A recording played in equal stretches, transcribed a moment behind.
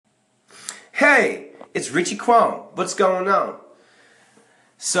Hey, it's Richie Kwon. What's going on?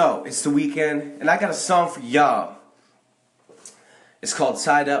 So, it's the weekend, and I got a song for y'all. It's called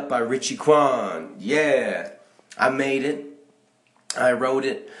Tied Up by Richie Kwon. Yeah, I made it. I wrote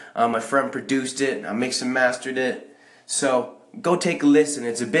it. My friend produced it. I mixed and mastered it. So, go take a listen.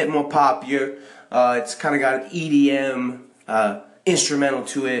 It's a bit more popular. It's kind of got an EDM instrumental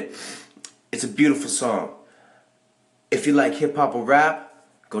to it. It's a beautiful song. If you like hip-hop or rap,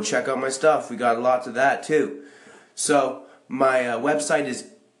 go check out my stuff. We got lots of that too. So my website is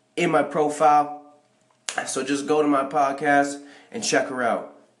in my profile. So just go to my podcast and check her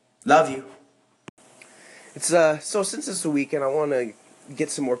out. Love you. It's so since it's the weekend, I want to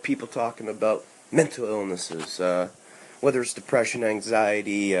get some more people talking about mental illnesses, whether it's depression,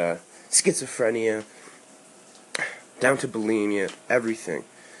 anxiety, schizophrenia, down to bulimia, everything.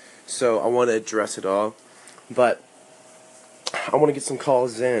 So I want to address it all, but I want to get some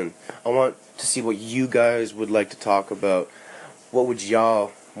calls in. I want to see what you guys would like to talk about. What would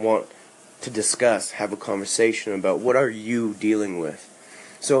y'all want to discuss, have a conversation about? What are you dealing with?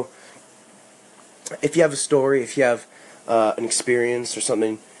 So, if you have a story, if you have an experience or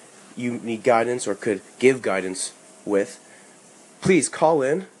something you need guidance or could give guidance with, please call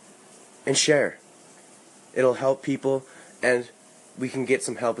in and share. It'll help people, and we can get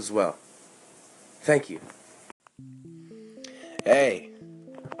some help as well. Thank you. Hey,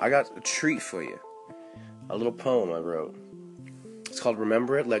 I got a treat for you. A little poem I wrote. It's called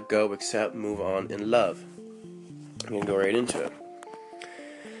Remember It, Let Go, Accept, Move On in Love. I'm going to go right into it.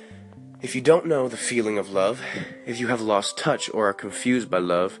 If you don't know the feeling of love, if you have lost touch or are confused by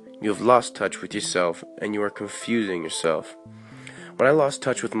love, you have lost touch with yourself and you are confusing yourself. When I lost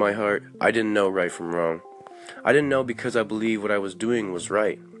touch with my heart, I didn't know right from wrong. I didn't know because I believed what I was doing was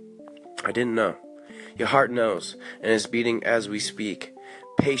right. I didn't know. Your heart knows, and is beating as we speak,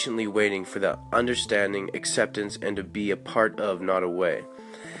 patiently waiting for the understanding, acceptance, and to be a part of, not away.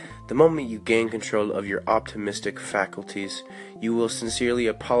 The moment you gain control of your optimistic faculties, you will sincerely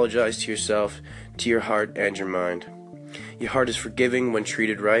apologize to yourself, to your heart, and your mind. Your heart is forgiving when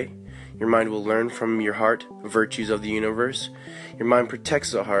treated right. Your mind will learn from your heart virtues of the universe. Your mind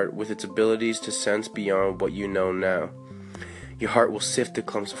protects the heart with its abilities to sense beyond what you know now. Your heart will sift the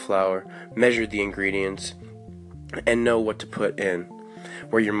clumps of flour, measure the ingredients, and know what to put in.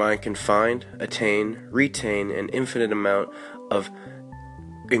 Where your mind can find, attain, retain an infinite amount of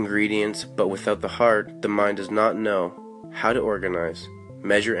ingredients, but without the heart, the mind does not know how to organize,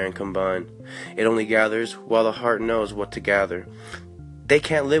 measure, and combine. It only gathers while the heart knows what to gather. They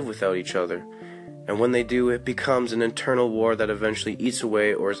can't live without each other, and when they do, it becomes an internal war that eventually eats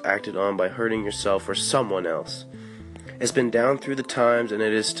away or is acted on by hurting yourself or someone else. It's been down through the times, and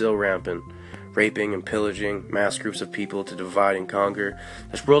it is still rampant. Raping and pillaging, mass groups of people to divide and conquer.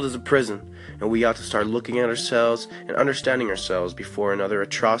 This world is a prison, and we ought to start looking at ourselves and understanding ourselves before another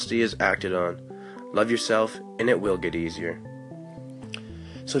atrocity is acted on. Love yourself, and it will get easier.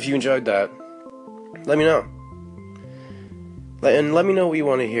 So if you enjoyed that, let me know. And let me know what you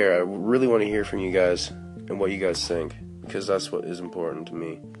want to hear. I really want to hear from you guys and what you guys think, because that's what is important to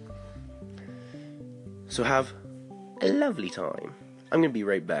me. So have a lovely time. I'm going to be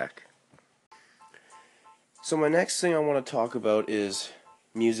right back. So my next thing I want to talk about is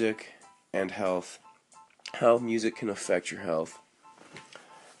music and health. How music can affect your health.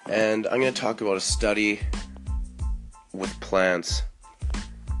 And I'm going to talk about a study with plants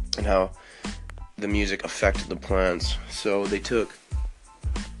and how the music affected the plants. So they took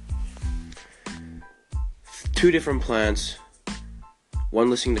 2 different plants,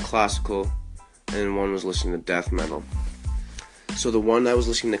 one listening to classical and one was listening to death metal. So the one that was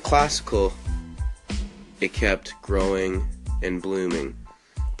listening to classical, it kept growing and blooming.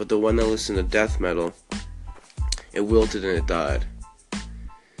 But the one that listened to death metal, it wilted and it died.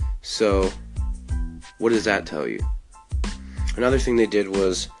 So what does that tell you? Another thing they did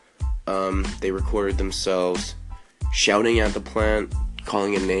was they recorded themselves shouting at the plant,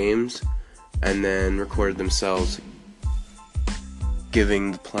 calling it names, and then recorded themselves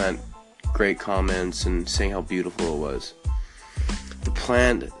giving the plant great comments and saying how beautiful it was. The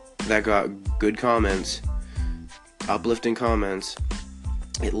plant that got good comments, uplifting comments,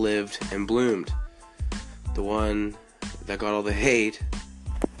 it lived and bloomed. The one that got all the hate,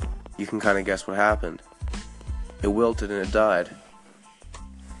 you can kind of guess what happened. It wilted and it died.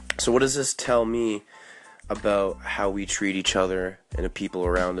 So what does this tell me about how we treat each other and the people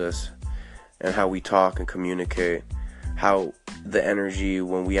around us, and how we talk and communicate? How the energy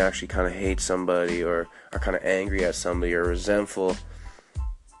when we actually kind of hate somebody or are kind of angry at somebody or resentful,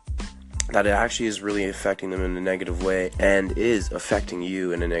 that it actually is really affecting them in a negative way, and is affecting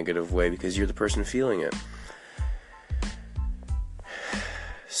you in a negative way because you're the person feeling it.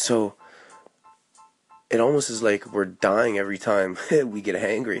 So it almost is like we're dying every time we get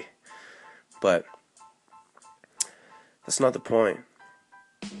angry. But that's not the point.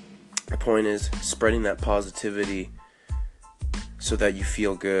 The point is spreading that positivity so that you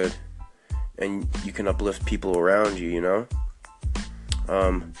feel good and you can uplift people around you, you know?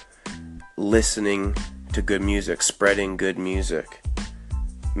 Listening to good music, spreading good music,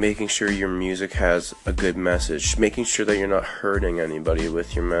 making sure your music has a good message, making sure that you're not hurting anybody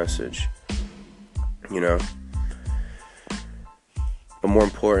with your message, you know? But more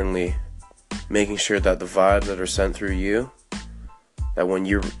importantly, making sure that the vibes that are sent through you, that when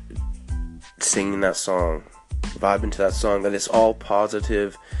you're singing that song, vibing to that song, that it's all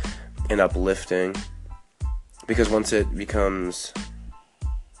positive and uplifting. Because once it becomes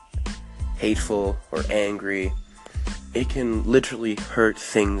hateful or angry, it can literally hurt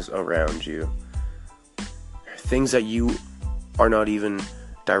things around you. Things that you are not even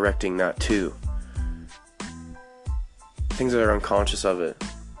directing that to. Things that are unconscious of it.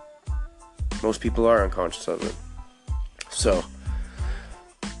 Most people are unconscious of it. So,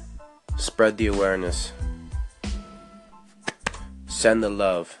 spread the awareness. Send the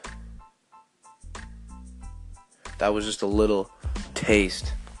love. That was just a little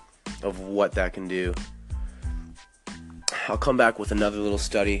taste of what that can do. I'll come back with another little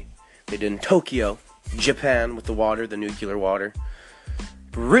study they did in Tokyo, Japan, with the water, the nuclear water.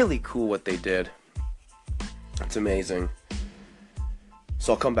 Really cool what they did. It's amazing.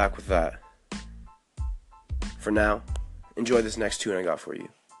 So I'll come back with that. For now, enjoy this next tune I got for you.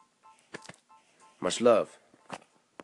 Much love.